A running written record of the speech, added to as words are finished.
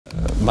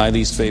My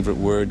least favorite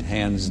word,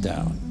 hands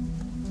down,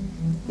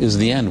 is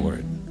the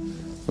N-word,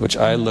 which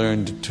I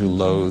learned to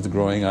loathe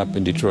growing up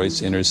in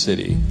Detroit's inner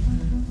city,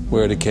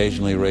 where it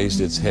occasionally raised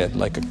its head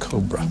like a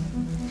cobra.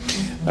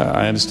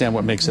 I understand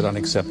what makes it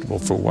unacceptable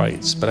for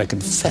whites, but I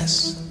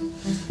confess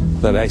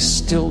that I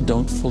still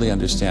don't fully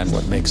understand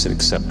what makes it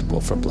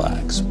acceptable for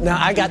blacks. Now,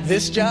 I got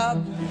this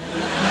job.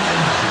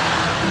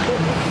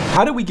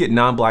 How do we get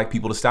non-black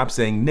people to stop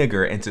saying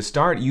nigger and to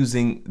start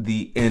using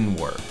the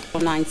N-word?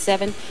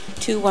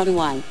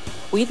 97211.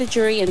 We, the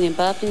jury, in the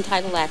above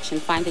entitled action,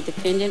 find the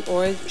defendant,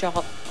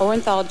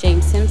 Orenthal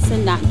James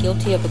Simpson, not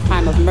guilty of the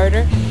crime of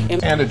murder.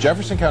 And a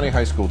Jefferson County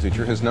high school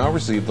teacher has now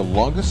received the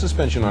longest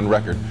suspension on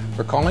record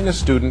for calling a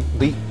student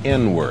the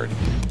N-word.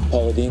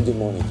 Paula Deen, good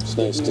morning. It's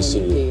nice to see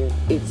you.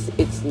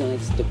 It's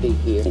nice to be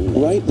here.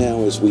 Right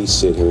now, as we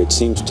sit here, it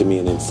seems to me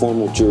an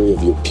informal jury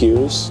of your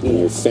peers and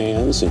your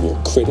fans and your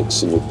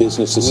critics and your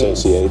business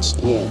associates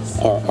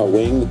are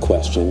weighing the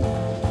question,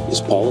 is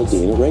Paula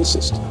Deen a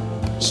racist?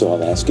 So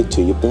I'll ask it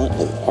to you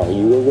bluntly. Are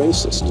you a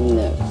racist?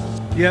 No.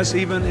 Yes,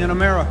 even in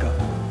America.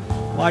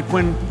 Like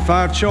when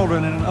 5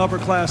 children in an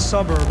upper-class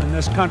suburb in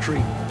this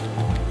country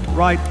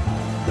write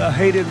the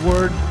hated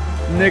word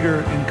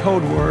nigger in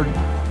code word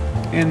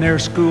in their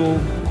school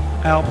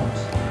albums.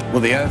 Well,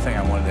 the other thing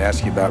I wanted to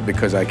ask you about,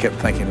 because I kept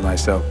thinking to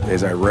myself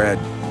as I read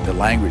the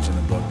language in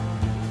the book,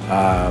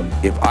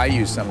 if I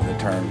use some of the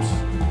terms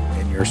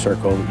in your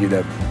circle, you'd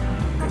have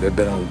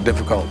been a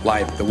difficult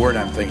life. The word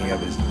I'm thinking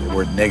of is the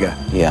word nigga.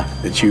 Yeah.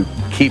 That you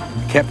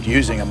kept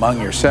using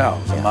among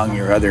yourselves, among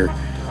your other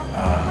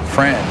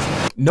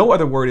friends. No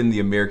other word in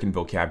the American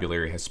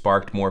vocabulary has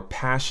sparked more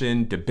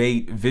passion,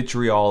 debate,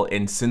 vitriol,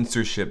 and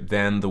censorship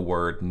than the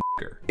word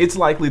nigger. It's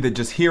likely that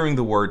just hearing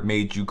the word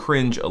made you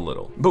cringe a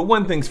little. But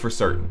one thing's for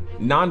certain,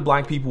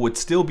 non-black people would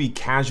still be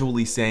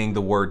casually saying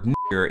the word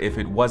nigger if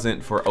it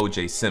wasn't for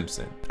OJ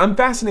Simpson. I'm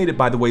fascinated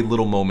by the way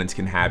little moments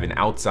can have an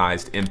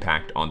outsized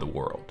impact on the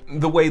world.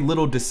 The way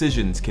little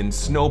decisions can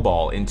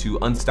snowball into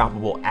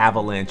unstoppable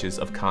avalanches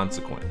of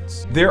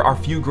consequence. There are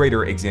few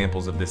greater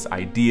examples of this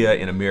idea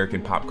in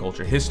American pop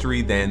culture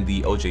history than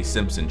the OJ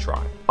Simpson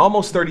trial.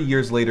 Almost 30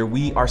 years later,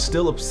 we are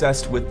still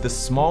obsessed with the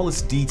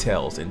smallest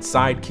details and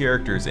side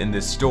characters in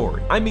this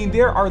story. I mean,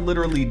 there are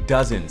literally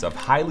dozens of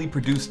highly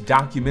produced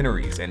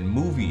documentaries and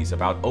movies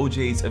about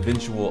OJ's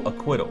eventual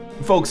acquittal.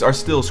 Folks are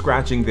still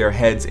scratching their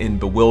heads in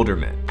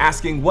bewilderment,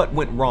 asking what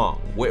went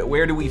wrong,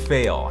 where do we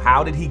fail,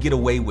 how did he get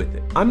away with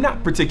it? I'm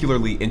not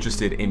particularly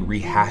interested in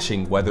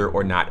rehashing whether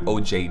or not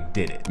OJ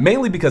did it,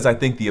 mainly because I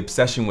think the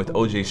obsession with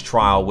OJ's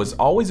trial was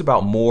always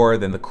about more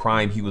than the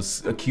crime he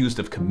was accused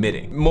of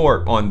committing.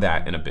 More on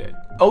that in a bit.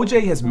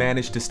 OJ has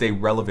managed to stay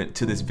relevant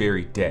to this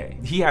very day.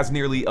 He has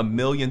nearly 1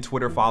 million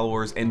Twitter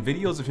followers, and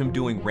videos of him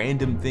doing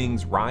random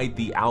things ride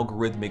the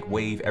algorithmic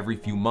wave every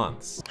few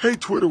months. Hey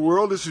Twitter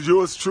world, this is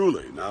yours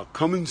truly. Now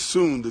coming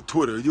soon to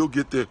Twitter, you'll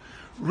get to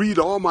read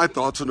all my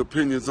thoughts and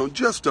opinions on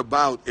just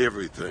about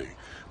everything.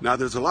 Now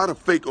there's a lot of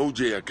fake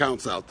OJ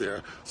accounts out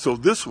there, so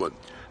this one,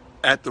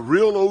 at the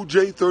real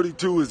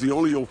OJ32, is the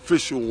only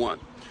official one.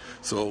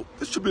 So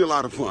this should be a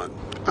lot of fun.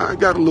 I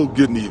got a little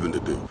getting even to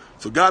do.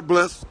 So God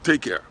bless,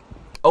 take care.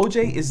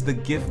 OJ is the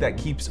gift that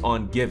keeps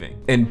on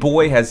giving, and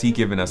boy has he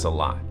given us a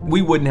lot.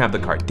 We wouldn't have the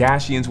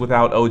Kardashians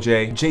without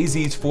OJ.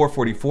 Jay-Z's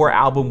 444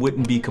 album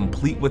wouldn't be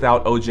complete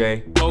without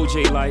OJ.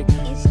 OJ like,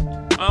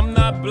 I'm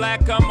not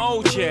black, I'm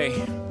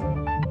OJ.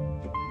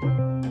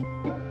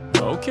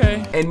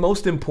 Okay. And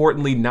most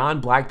importantly,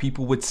 non-black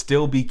people would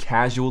still be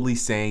casually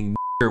saying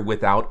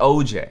without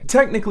OJ.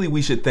 Technically, we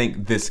should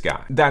thank this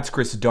guy. That's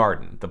Chris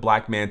Darden, the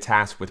black man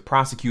tasked with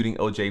prosecuting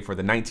OJ for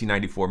the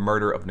 1994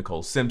 murder of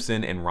Nicole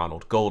Simpson and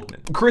Ronald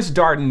Goldman. Chris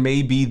Darden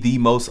may be the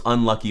most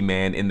unlucky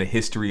man in the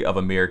history of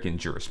American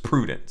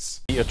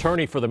jurisprudence. The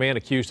attorney for the man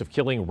accused of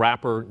killing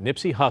rapper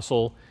Nipsey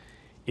Hussle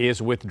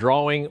is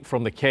withdrawing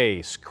from the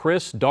case.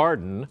 Chris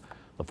Darden,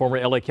 the former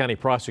LA County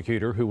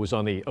prosecutor who was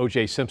on the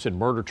OJ Simpson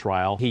murder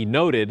trial, he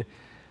noted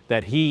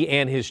that he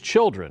and his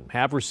children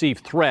have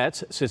received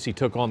threats since he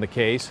took on the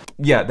case.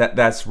 Yeah,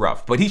 that's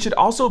rough, but he should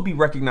also be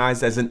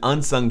recognized as an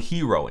unsung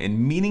hero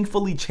in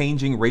meaningfully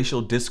changing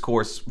racial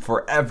discourse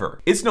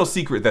forever. It's no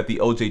secret that the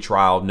OJ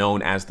trial,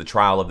 known as the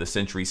trial of the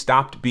century,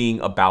 stopped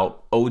being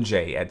about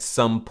OJ at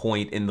some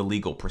point in the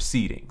legal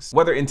proceedings.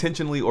 Whether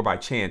intentionally or by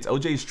chance,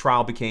 OJ's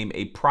trial became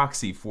a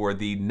proxy for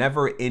the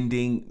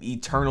never-ending,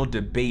 eternal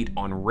debate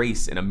on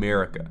race in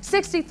America.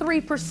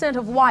 63%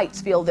 of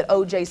whites feel that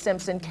OJ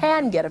Simpson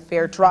can get a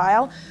fair trial,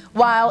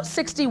 while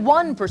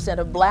 61%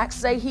 of blacks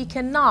say he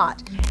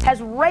cannot.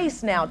 Has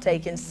race now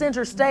taken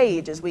center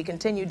stage as we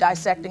continue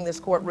dissecting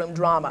this courtroom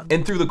drama?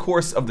 And through the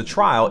course of the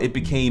trial, it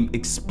became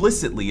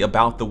explicitly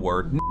about the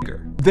word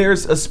nigger.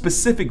 There's a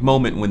specific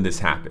moment when this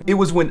happened. It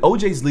was when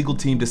OJ's legal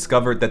team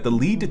discovered that the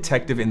lead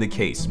detective in the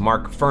case,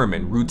 Mark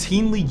Furman,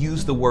 routinely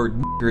used the word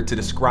nigger to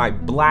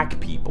describe black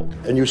people.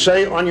 And you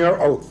say on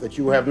your oath that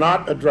you have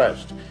not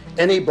addressed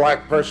any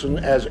black person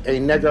as a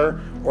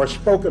nigger or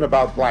spoken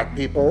about black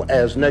people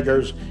as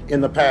niggers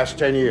in the past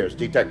 10 years,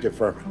 Detective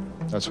Furman.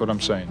 That's what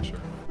I'm saying, sir.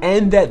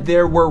 and that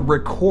there were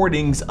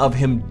recordings of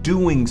him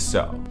doing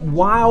so,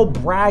 while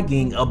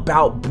bragging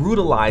about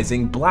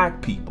brutalizing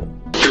black people.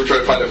 You ever try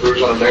to find a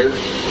bruise on a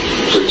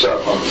nigger? Pretty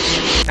tough,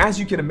 huh? As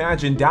you can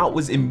imagine, doubt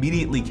was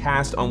immediately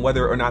cast on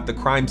whether or not the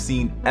crime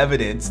scene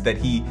evidence that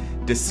he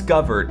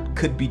discovered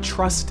could be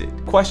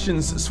trusted.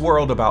 Questions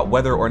swirled about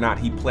whether or not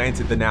he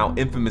planted the now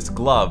infamous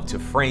glove to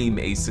frame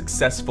a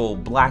successful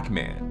black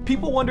man.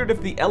 People wondered if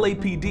the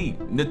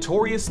LAPD,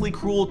 notoriously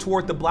cruel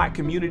toward the black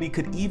community,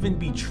 could even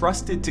be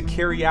trusted to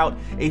carry out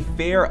a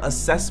fair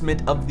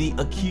assessment of the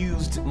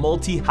accused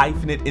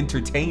multi-hyphenate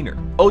entertainer.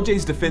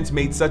 OJ's defense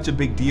made such a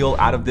big deal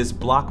out of this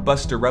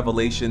blockbuster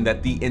revelation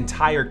that the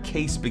entire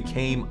case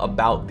became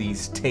about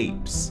these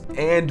tapes,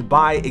 and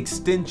by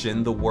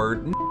extension, the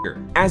word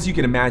nigger. As you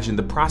can imagine,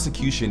 the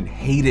prosecution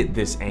hated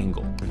this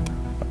angle.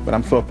 But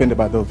I'm so offended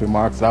by those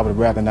remarks, I would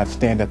rather not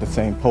stand at the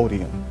same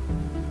podium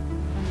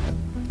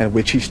at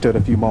which he stood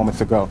a few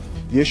moments ago.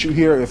 The issue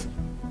here is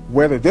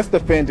whether this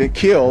defendant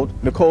killed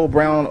Nicole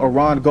Brown or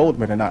Ron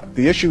Goldman or not.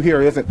 The issue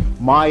here isn't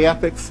my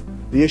ethics.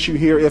 The issue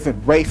here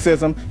isn't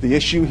racism. The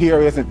issue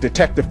here isn't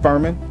Detective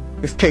Furman.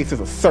 This case is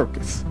a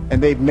circus,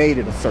 and they've made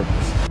it a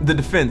circus. The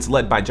defense,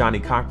 led by Johnny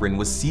Cochran,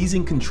 was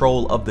seizing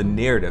control of the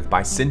narrative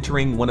by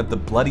centering one of the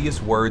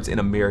bloodiest words in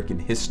American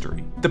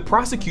history. The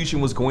prosecution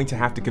was going to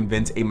have to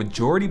convince a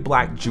majority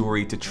black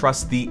jury to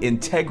trust the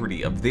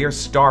integrity of their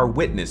star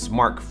witness,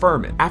 Mark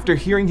Furman, after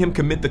hearing him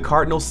commit the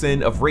cardinal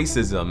sin of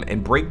racism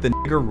and break the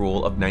nigger rule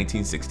of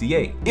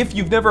 1968. If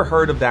you've never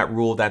heard of that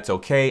rule, that's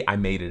okay, I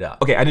made it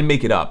up. Okay, I didn't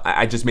make it up,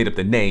 I just made up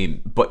the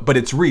name, but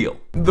it's real.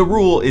 The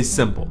rule is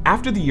simple.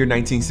 After the year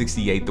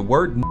 1968, the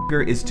word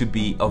nigger is to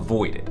be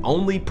avoided,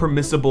 only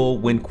permissible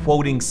when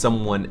quoting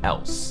someone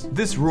else.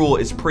 This rule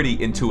is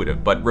pretty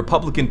intuitive, but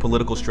Republican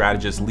political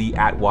strategist Lee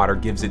Atwater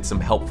gives it some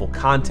helpful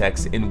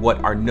context in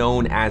what are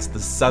known as the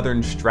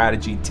Southern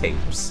Strategy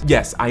tapes.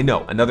 Yes, I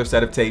know, another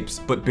set of tapes,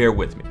 but bear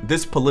with me.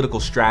 This political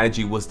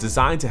strategy was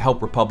designed to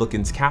help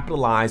Republicans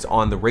capitalize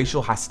on the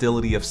racial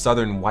hostility of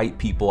Southern white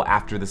people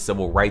after the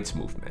Civil Rights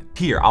Movement.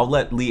 Here, I'll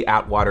let Lee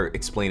Atwater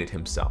explain it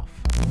himself.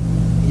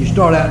 You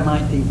start out in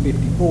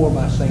 1954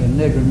 by saying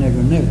nigger,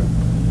 nigger, nigger.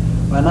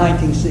 By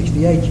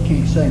 1968, you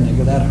can't say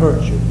nigger, that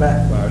hurts you,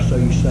 backfires, so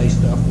you say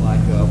stuff like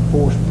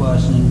force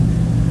busing,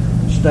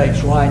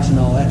 states' rights and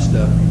all that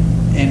stuff.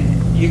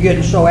 And you're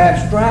getting so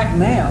abstract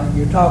now,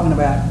 you're talking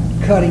about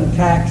cutting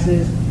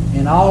taxes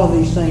and all of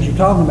these things you're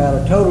talking about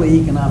are totally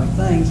economic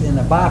things, and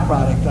the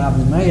byproduct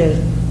of them is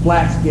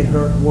blacks get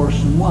hurt worse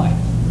than whites.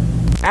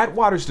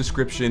 Atwater's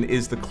description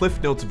is the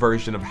Cliff Notes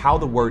version of how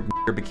the word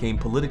nigger became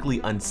politically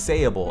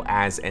unsayable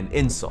as an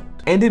insult.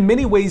 And in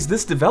many ways,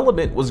 this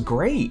development was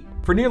great.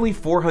 For nearly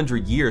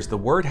 400 years, the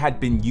word had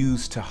been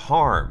used to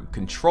harm,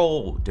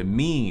 control,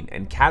 demean,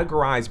 and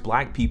categorize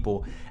black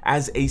people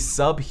as a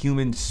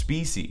subhuman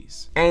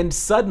species. And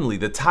suddenly,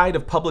 the tide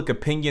of public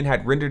opinion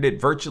had rendered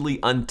it virtually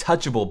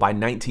untouchable by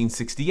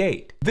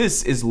 1968.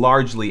 This is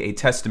largely a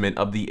testament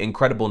of the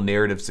incredible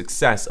narrative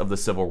success of the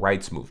Civil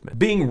Rights Movement.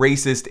 Being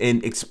racist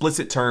in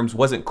explicit terms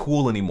wasn't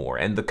cool anymore,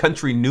 and the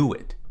country knew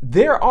it.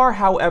 There are,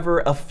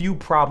 however, a few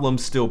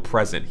problems still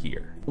present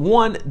here.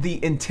 One,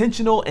 the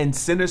intentional and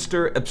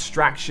sinister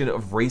abstraction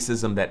of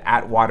racism that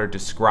Atwater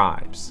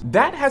describes.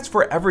 That has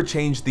forever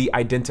changed the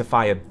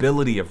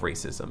identifiability of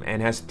racism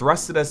and has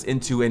thrusted us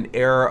into an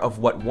era of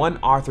what one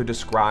author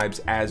describes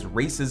as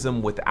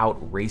racism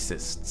without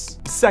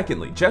racists.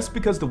 Secondly, just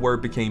because the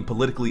word became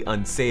politically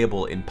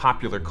unsayable in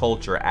popular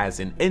culture as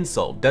an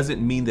insult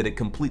doesn't mean that it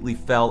completely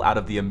fell out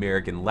of the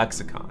American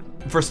lexicon.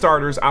 For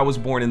starters, I was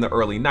born in the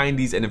early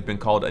 90s and have been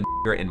called a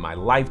nigger in my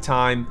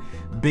lifetime.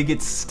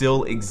 Bigots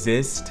still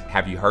exist.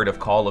 Have you heard of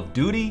Call of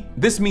Duty?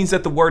 This means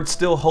that the word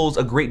still holds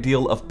a great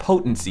deal of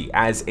potency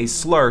as a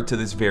slur to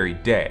this very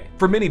day.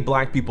 For many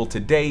black people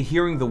today,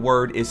 hearing the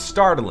word is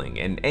startling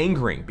and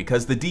angering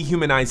because the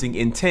dehumanizing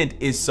intent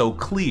is so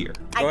clear.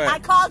 I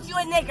called you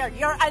a nigger.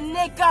 You're a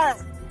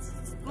nigger.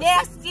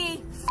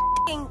 Nasty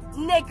f***ing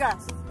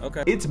nigger.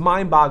 Okay. It's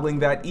mind-boggling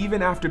that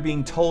even after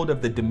being told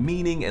of the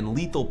demeaning and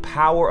lethal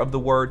power of the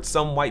word,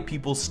 some white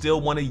people still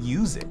want to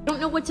use it. I don't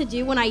know what to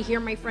do when I hear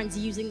my friends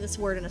using this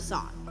word in a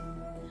song.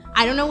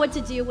 I don't know what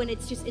to do when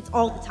it's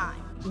all the time.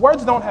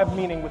 Words don't have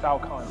meaning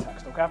without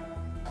context, okay?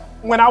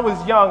 When I was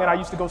young and I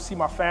used to go see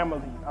my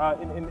family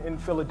in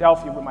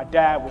Philadelphia where my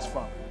dad was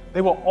from,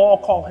 they will all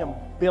call him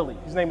Billy.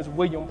 His name is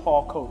William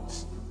Paul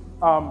Coates.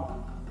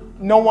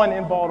 No one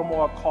in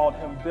Baltimore called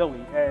him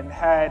Billy, and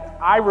had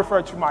I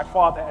referred to my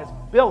father as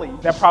Billy,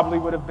 that probably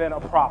would have been a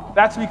problem.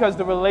 That's because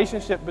the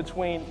relationship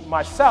between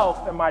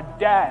myself and my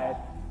dad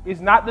is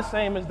not the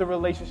same as the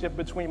relationship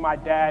between my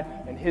dad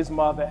and his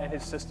mother and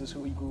his sisters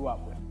who he grew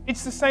up with.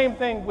 It's the same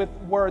thing with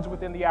words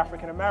within the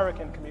African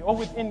American community, or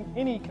within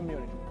any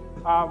community.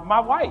 My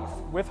wife,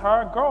 with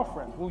her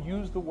girlfriend, who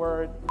used the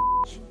word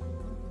bitch.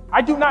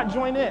 I do not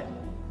join in.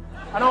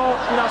 I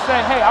don't,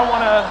 say, hey, I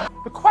want to.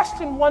 The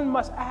question one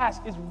must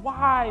ask is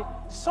why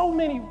so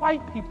many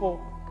white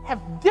people have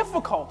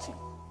difficulty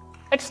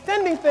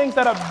extending things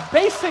that are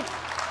basic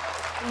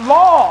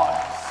laws,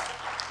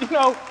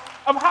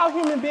 of how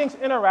human beings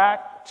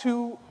interact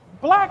to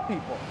black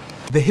people.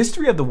 The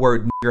history of the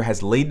word nigger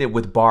has laden it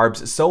with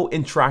barbs so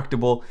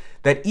intractable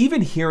that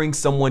even hearing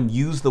someone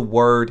use the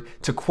word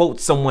to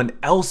quote someone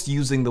else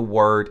using the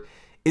word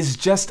is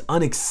just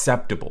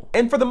unacceptable.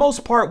 And for the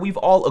most part, we've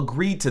all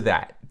agreed to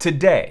that.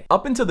 Today,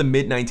 up until the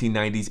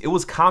mid-1990s, it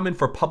was common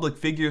for public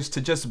figures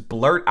to just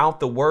blurt out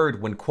the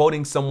word when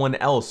quoting someone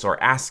else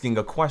or asking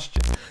a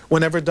question.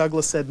 Whenever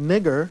Douglas said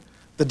nigger,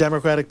 the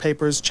Democratic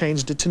papers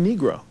changed it to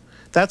Negro.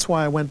 That's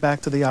why I went back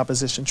to the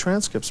opposition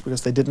transcripts,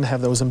 because they didn't have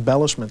those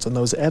embellishments and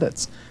those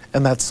edits,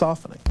 and that's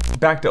softening.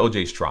 Back to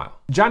OJ's trial.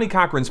 Johnnie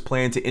Cochran's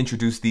plan to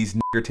introduce these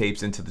nigger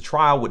tapes into the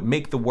trial would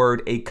make the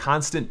word a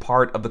constant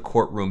part of the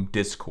courtroom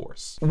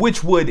discourse,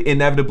 which would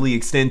inevitably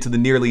extend to the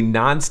nearly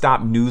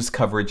non-stop news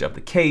coverage of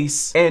the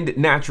case and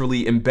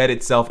naturally embed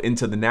itself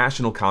into the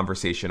national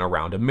conversation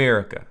around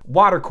America.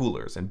 Water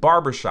coolers and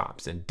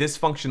barbershops and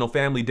dysfunctional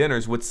family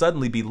dinners would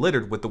suddenly be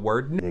littered with the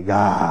word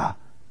nigga.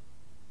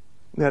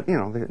 That, you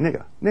know,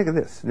 nigga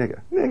this,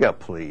 nigga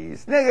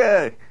please,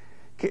 nigga,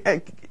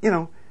 you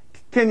know,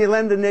 can you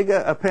lend a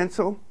nigga a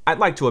pencil? I'd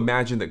like to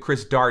imagine that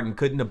Chris Darden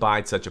couldn't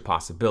abide such a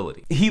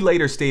possibility. He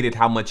later stated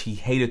how much he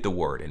hated the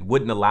word and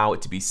wouldn't allow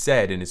it to be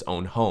said in his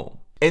own home.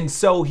 And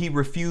so he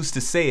refused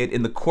to say it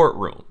in the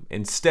courtroom,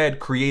 instead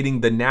creating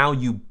the now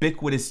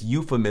ubiquitous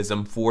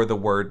euphemism for the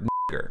word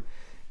nigger,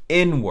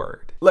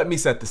 N-word. Let me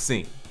set the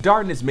scene.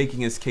 Darden is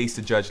making his case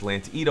to Judge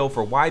Lance Ito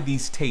for why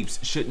these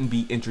tapes shouldn't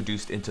be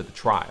introduced into the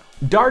trial.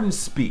 Darden's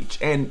speech,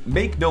 and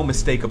make no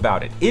mistake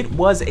about it, it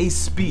was a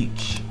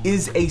speech,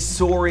 is a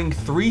soaring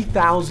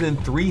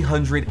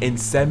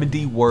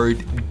 3,370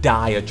 word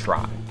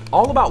diatribe,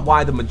 all about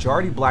why the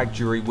majority black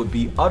jury would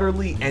be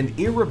utterly and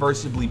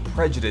irreversibly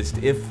prejudiced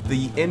if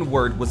the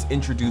N-word was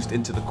introduced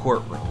into the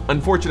courtroom.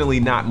 Unfortunately,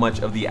 not much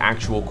of the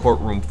actual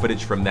courtroom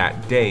footage from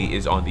that day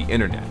is on the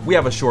internet. We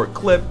have a short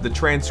clip, the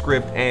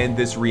transcript, and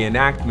this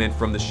reenactment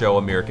from the show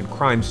American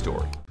Crime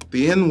Story.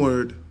 The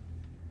N-word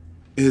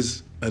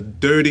is a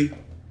dirty,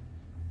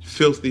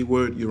 filthy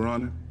word, Your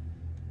Honor.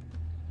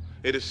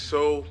 It is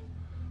so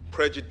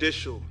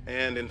prejudicial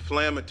and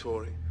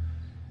inflammatory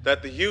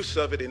that the use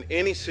of it in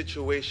any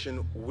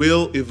situation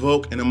will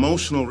evoke an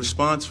emotional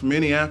response from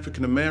any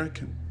African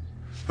American.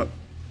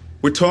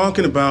 We're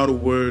talking about a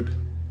word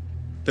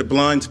that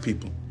blinds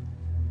people.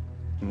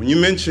 When you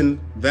mention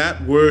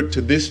that word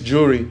to this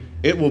jury,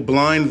 it will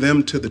blind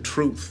them to the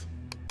truth.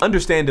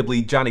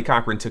 Understandably, Johnnie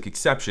Cochran took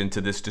exception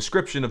to this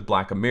description of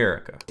Black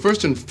America.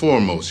 First and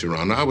foremost, Your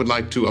Honor, I would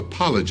like to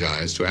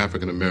apologize to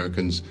African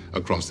Americans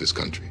across this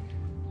country.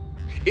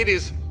 It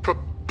is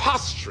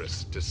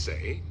preposterous to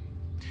say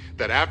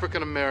that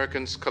African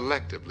Americans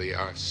collectively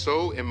are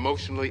so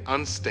emotionally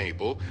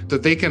unstable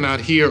that they cannot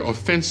hear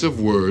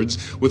offensive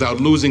words without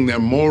losing their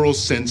moral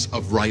sense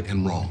of right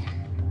and wrong.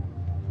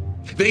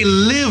 They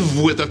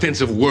live with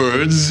offensive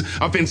words,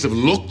 offensive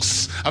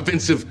looks,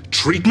 offensive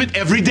treatment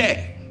every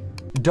day.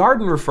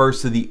 Darden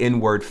refers to the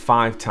N-word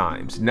 5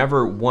 times,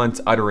 never once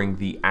uttering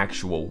the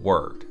actual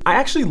word. I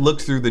actually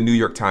looked through the New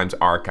York Times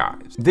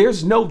archives.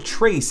 There's no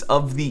trace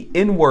of the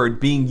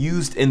N-word being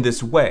used in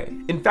this way.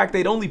 In fact,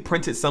 they'd only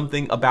printed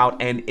something about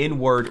an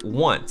N-word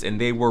once, and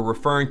they were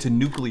referring to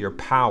nuclear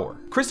power.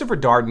 Christopher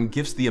Darden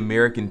gives the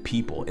American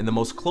people in the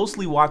most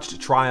closely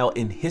watched trial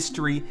in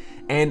history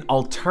an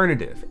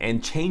alternative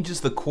and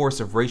changes the course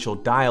of racial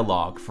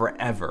dialogue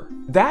forever.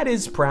 That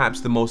is perhaps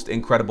the most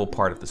incredible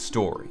part of the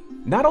story.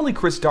 Not only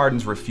Chris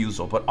Darden's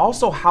refusal, but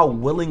also how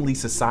willingly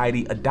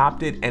society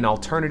adopted an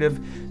alternative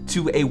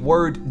to a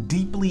word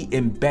deeply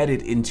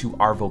embedded into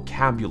our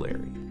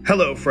vocabulary.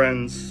 Hello,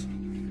 friends.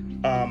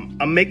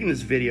 I'm making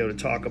this video to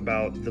talk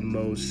about the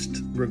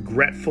most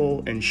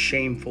regretful and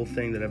shameful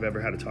thing that I've ever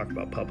had to talk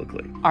about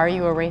publicly. Are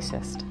you a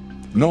racist?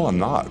 No, I'm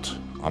not.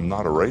 I'm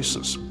not a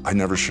racist. I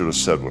never should have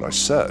said what I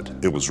said.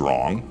 It was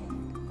wrong.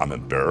 I'm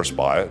embarrassed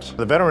by it.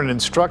 The veteran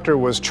instructor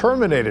was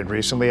terminated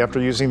recently after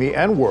using the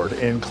N-word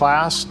in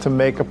class to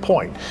make a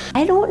point.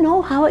 I don't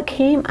know how it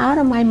came out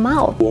of my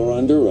mouth. Or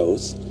under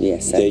oath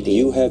that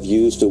you have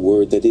used a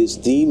word that is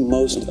the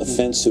most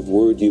offensive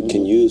word you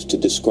can use to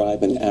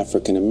describe an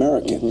African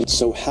American.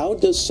 So how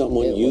does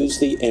someone use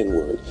the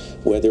N-word,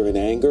 whether in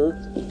anger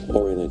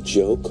or in a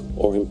joke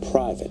or in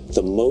private,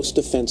 the most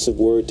offensive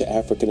word to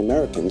African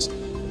Americans,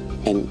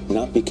 and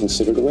not be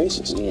considered a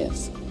racist?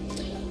 Yes.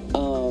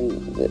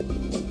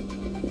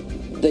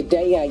 The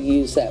day I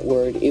used that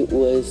word, it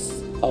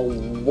was a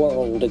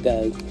world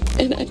ago.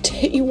 And I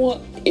tell you what,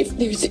 if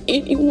there's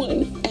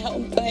anyone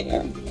out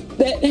there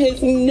that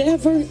has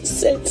never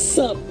said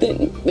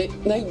something that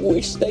they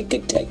wish they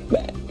could take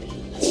back,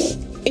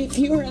 if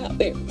you're out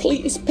there,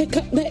 please pick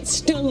up that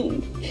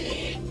stone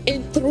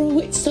and throw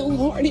it so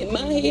hard in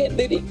my head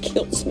that it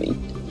kills me.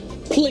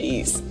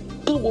 Please,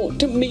 I want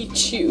to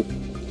meet you.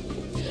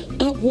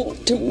 I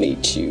want to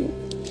meet you.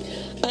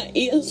 I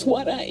is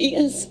what I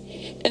is,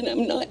 and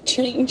I'm not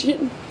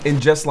changing. And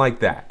just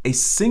like that, a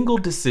single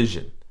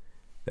decision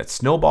that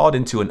snowballed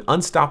into an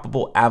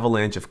unstoppable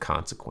avalanche of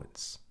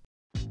consequence.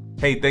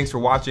 Hey, thanks for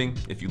watching.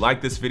 If you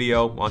like this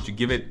video, why don't you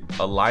give it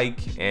a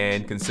like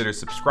and consider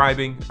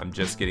subscribing. I'm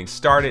just getting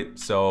started,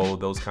 so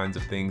those kinds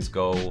of things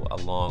go a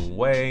long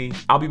way.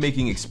 I'll be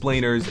making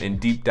explainers and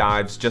deep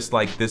dives just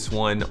like this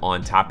one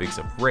on topics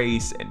of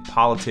race and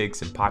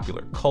politics and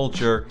popular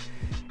culture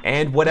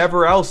and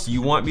whatever else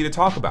you want me to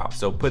talk about.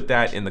 So put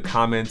that in the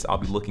comments. I'll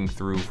be looking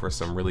through for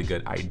some really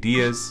good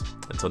ideas.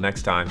 Until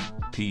next time,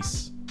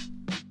 peace.